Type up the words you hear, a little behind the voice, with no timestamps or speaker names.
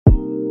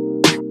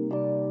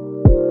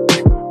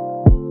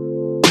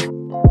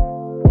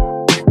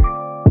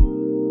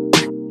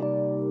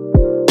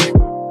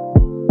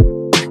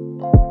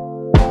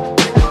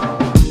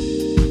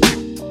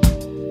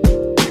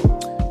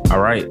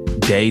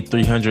Day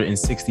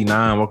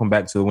 369. Welcome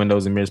back to the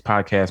Windows and Mirrors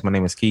podcast. My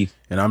name is Keith.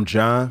 And I'm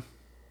John.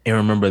 And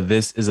remember,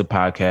 this is a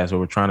podcast where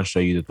we're trying to show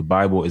you that the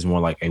Bible is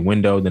more like a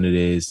window than it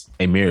is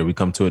a mirror. We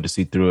come to it to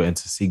see through it and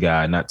to see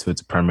God, not to it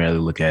to primarily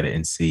look at it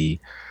and see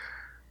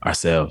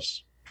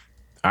ourselves.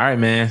 All right,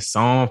 man.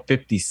 Psalm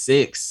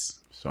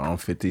 56. Psalm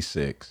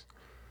 56.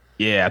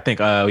 Yeah, I think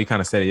we kind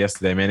of said it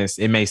yesterday, man.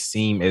 It may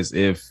seem as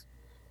if,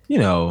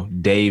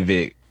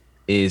 David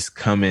is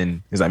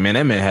coming. He's like, man,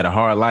 that man had a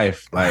hard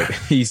life. Like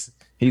he's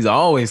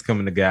always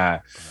coming to God,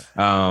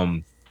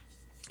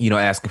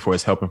 asking for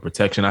his help and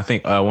protection. I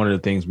think one of the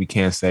things we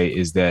can say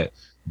is that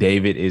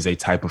David is a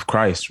type of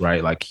Christ,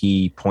 right? Like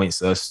he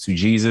points us to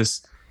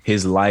Jesus.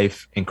 His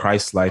life and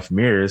Christ's life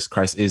mirrors.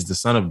 Christ is the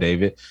son of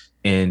David,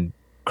 and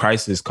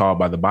Christ is called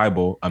by the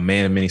Bible a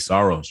man of many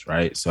sorrows,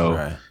 right? So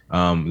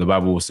the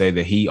Bible will say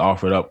that he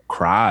offered up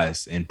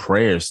cries and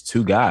prayers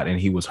to God, and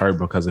he was heard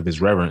because of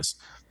his reverence.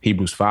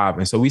 Hebrews 5.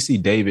 And so we see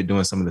David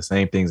doing some of the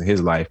same things in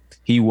his life.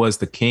 He was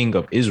the king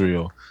of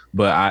Israel.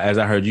 But as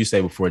I heard you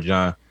say before,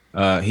 John,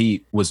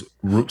 he was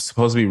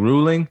supposed to be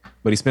ruling,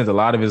 but he spent a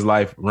lot of his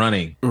life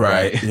running.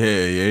 Right.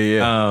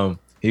 Yeah.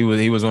 He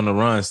was on the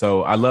run.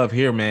 So I love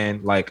here, man.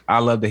 Like, I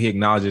love that he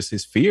acknowledges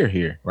his fear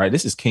here, right?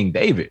 This is King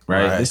David,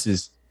 right? This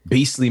is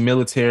beastly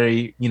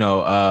military,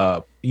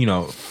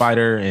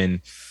 fighter and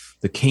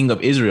the king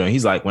of Israel. And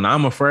he's like, when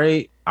I'm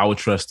afraid, I will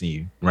trust in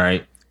you,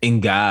 right? In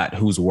God,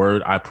 whose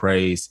word I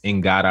praise,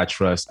 in God I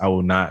trust, I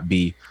will not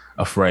be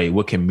afraid.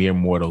 What can mere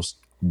mortals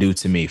do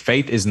to me?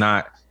 Faith is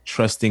not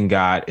trusting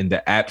God in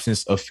the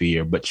absence of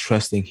fear, but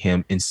trusting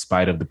him in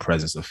spite of the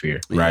presence of fear,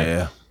 right?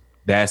 Yeah.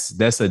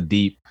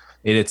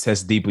 It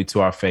attests deeply to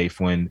our faith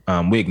when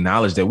we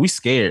acknowledge that we're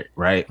scared,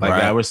 right?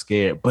 Like God, we're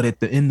scared.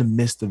 But in the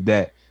midst of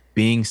that,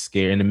 being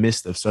scared, in the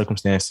midst of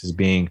circumstances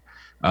being,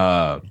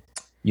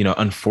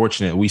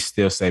 unfortunate, we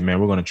still say,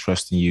 man, we're going to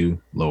trust in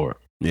you, Lord.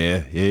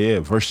 Yeah.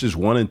 Verses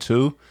 1 and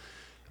 2.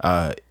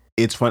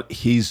 It's fun.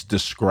 He's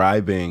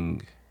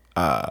describing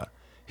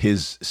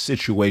his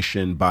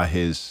situation by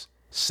his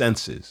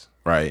senses,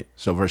 right?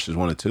 So verses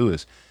 1 and 2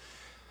 is,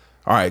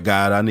 all right,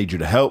 God, I need you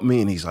to help me.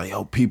 And he's like,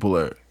 yo, people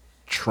are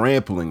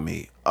trampling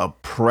me.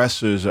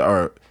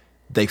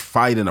 They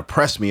fight and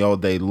oppress me all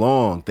day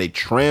long. They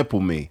trample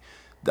me.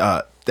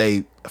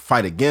 They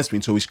fight against me.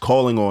 And so he's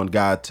calling on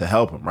God to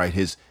help him, right?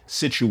 His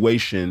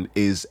situation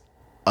is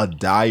a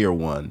dire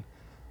one.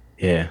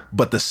 Yeah.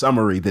 But the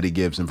summary that he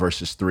gives in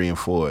verses 3 and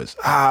 4 is,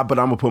 but I'm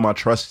going to put my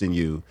trust in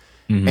you.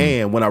 Mm-hmm.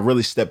 And when I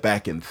really step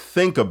back and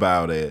think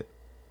about it,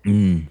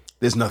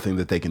 there's nothing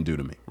that they can do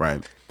to me,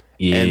 right?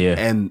 Yeah.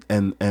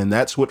 And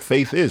that's what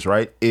faith is,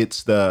 right?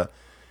 It's the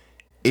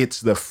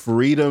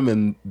freedom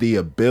and the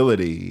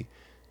ability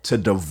to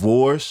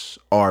divorce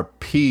our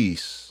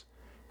peace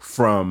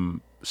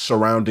from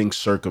surrounding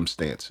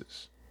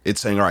circumstances. It's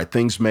saying, all right,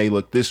 things may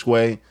look this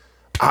way,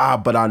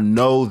 but I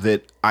know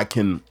that I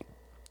can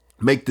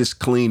make this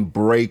clean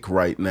break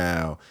right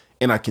now,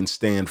 and I can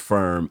stand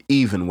firm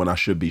even when I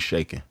should be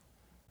shaken.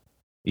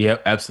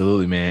 Yep,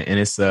 absolutely, man. And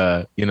it's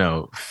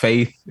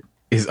faith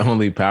is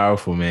only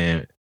powerful,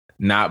 man,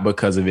 not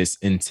because of its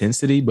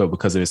intensity, but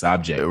because of its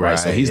object, right?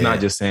 So he's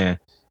not just saying,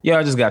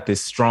 I just got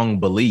this strong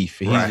belief.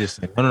 He's just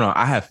saying, no,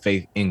 I have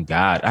faith in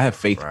God. I have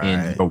faith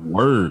in the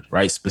word,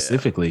 right?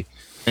 Specifically.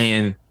 Yeah.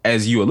 And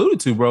as you alluded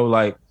to, bro,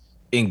 like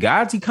in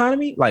God's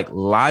economy, like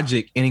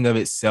logic in and of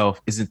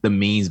itself isn't the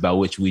means by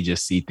which we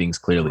just see things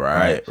clearly,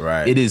 right?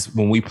 It is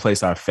when we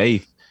place our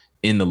faith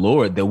in the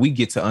Lord that we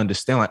get to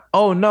understand, like,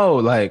 oh no,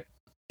 like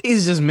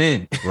these are just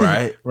men,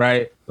 right?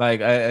 Right?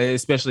 Like,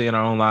 especially in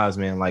our own lives,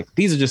 man. Like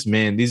these are just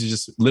men. These are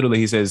just literally.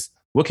 He says,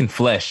 "What can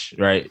flesh,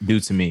 right, do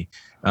to me?"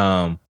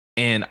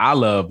 And I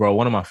love, bro,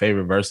 one of my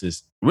favorite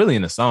verses, really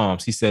in the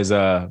Psalms. He says,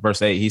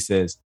 verse 8. He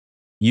says,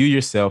 "You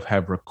yourself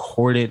have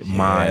recorded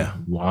my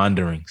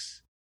wanderings.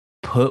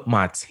 Put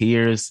my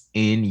tears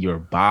in your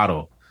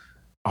bottle.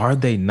 Are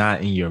they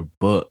not in your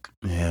book?"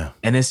 Yeah.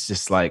 And it's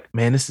just like,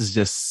 man, this is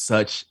just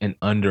such an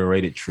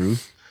underrated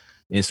truth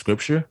in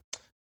scripture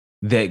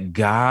that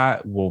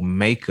God will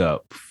make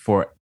up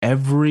for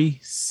every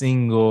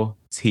single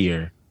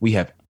tear we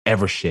have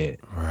ever shed.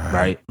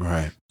 Right.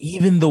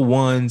 Even the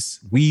ones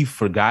we've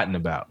forgotten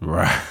about.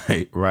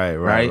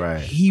 Right.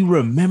 He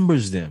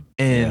remembers them.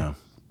 And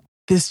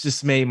this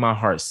just made my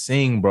heart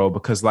sing, bro,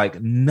 because like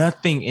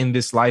nothing in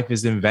this life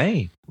is in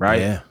vain,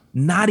 right? Yeah.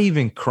 Not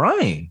even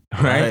crying,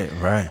 right?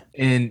 Right.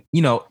 And,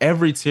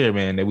 every tear,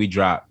 man, that we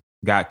drop,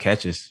 God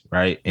catches,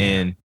 right? Yeah.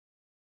 And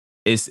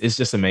it's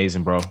just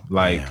amazing, bro.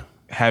 Like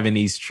having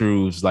these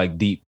truths like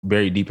deep,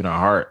 very deep in our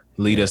heart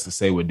lead us to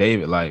say with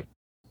David, like,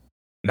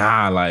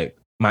 nah, like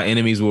my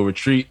enemies will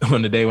retreat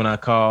on the day when I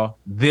call.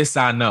 This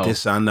I know.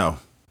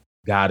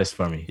 God is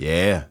for me.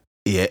 Yeah.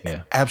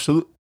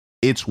 Absolutely.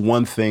 It's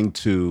one thing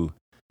to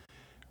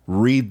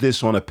read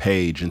this on a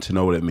page and to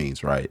know what it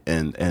means, right?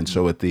 And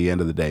so at the end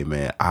of the day,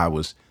 man, I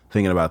was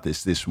thinking about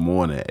this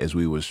morning as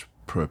we was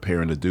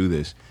preparing to do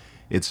this.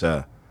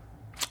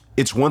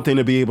 It's one thing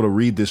to be able to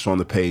read this on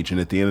the page, and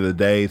at the end of the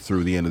day,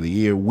 through the end of the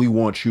year, we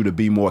want you to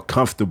be more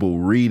comfortable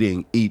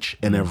reading each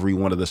and every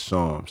one of the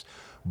Psalms.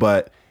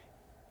 But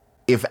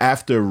if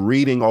after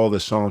reading all the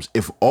Psalms,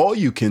 if all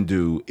you can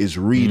do is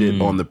read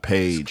it on the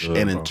page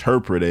and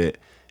interpret it,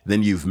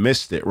 then you've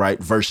missed it, right?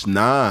 Verse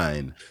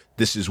 9,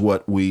 this is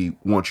what we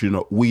want you to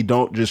know. We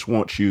don't just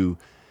want you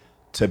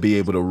to be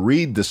able to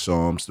read the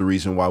Psalms. The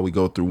reason why we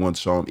go through one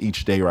Psalm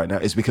each day right now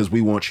is because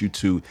we want you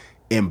to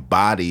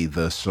embody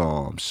the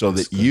Psalms so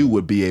that you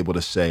would be able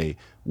to say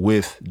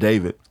with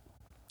David,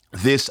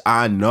 this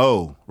I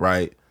know,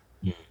 right?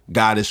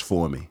 God is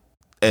for me.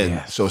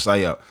 And so it's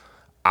like,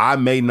 I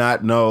may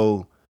not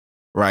know,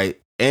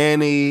 right,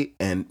 any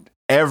and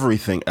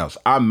everything else.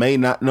 I may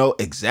not know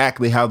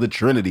exactly how the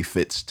Trinity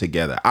fits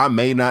together. I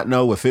may not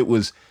know if it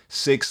was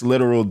 6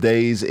 literal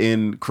days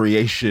in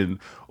creation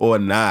or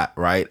not,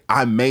 right?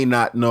 I may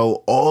not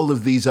know all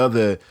of these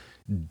other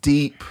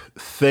deep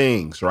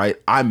things, right?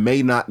 I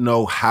may not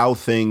know how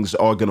things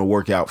are going to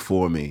work out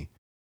for me,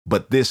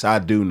 but this I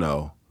do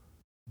know.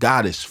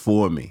 God is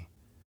for me.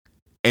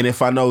 And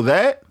if I know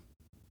that,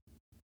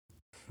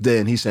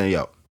 then he's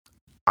saying,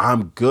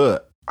 I'm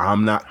good.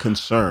 I'm not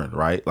concerned,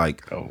 right?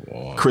 Like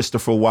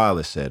Christopher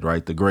Wallace said,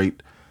 right? The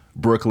great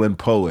Brooklyn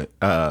poet.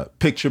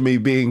 Picture me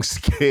being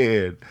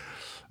scared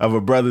of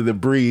a brother that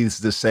breathes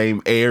the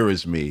same air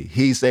as me.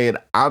 He's saying,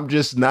 I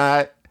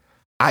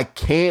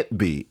can't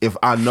be. If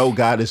I know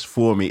God is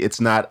for me, it's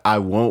not I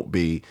won't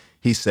be.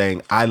 He's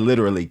saying, I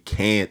literally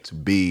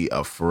can't be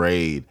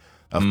afraid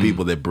of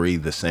people that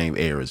breathe the same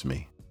air as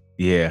me.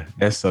 Yeah,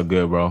 that's so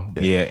good, bro.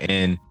 Yeah.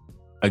 And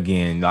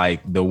again,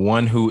 like the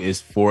one who is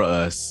for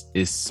us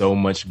is so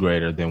much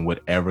greater than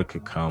whatever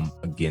could come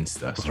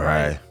against us,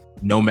 right?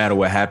 No matter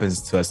what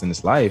happens to us in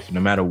this life,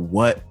 no matter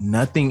what,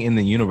 nothing in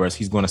the universe,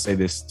 he's going to say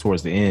this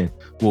towards the end,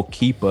 will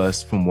keep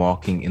us from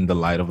walking in the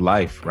light of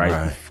life,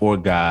 right? Before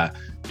God,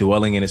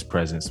 dwelling in his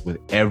presence with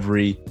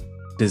every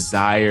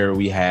desire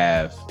we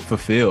have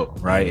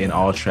fulfilled, right? And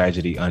all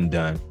tragedy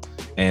undone.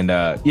 And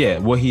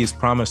what he has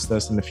promised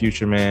us in the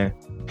future, man,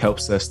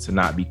 helps us to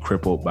not be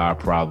crippled by our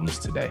problems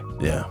today.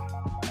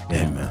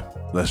 Amen.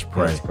 Let's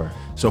pray.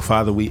 So,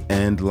 Father, we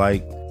end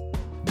like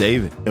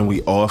David and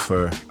we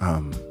offer,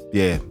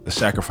 the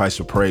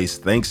sacrifice of praise,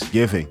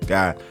 thanksgiving.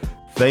 God,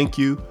 thank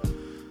you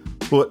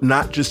for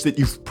not just that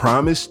you've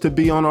promised to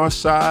be on our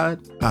side,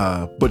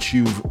 but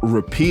you've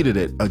repeated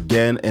it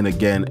again and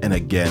again and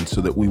again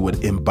so that we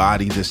would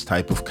embody this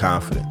type of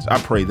confidence. I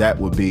pray that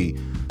would be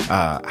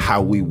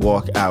how we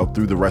walk out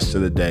through the rest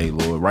of the day,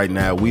 Lord. Right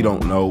now, we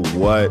don't know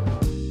what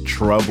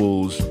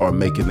troubles are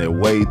making their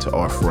way to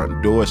our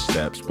front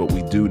doorsteps, but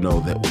we do know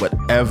that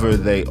whatever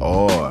they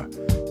are,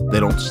 they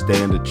don't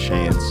stand a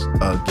chance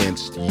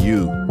against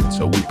you.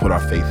 So we put our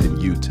faith in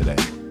you today.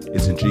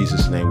 It's in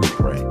Jesus' name we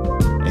pray.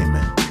 Amen.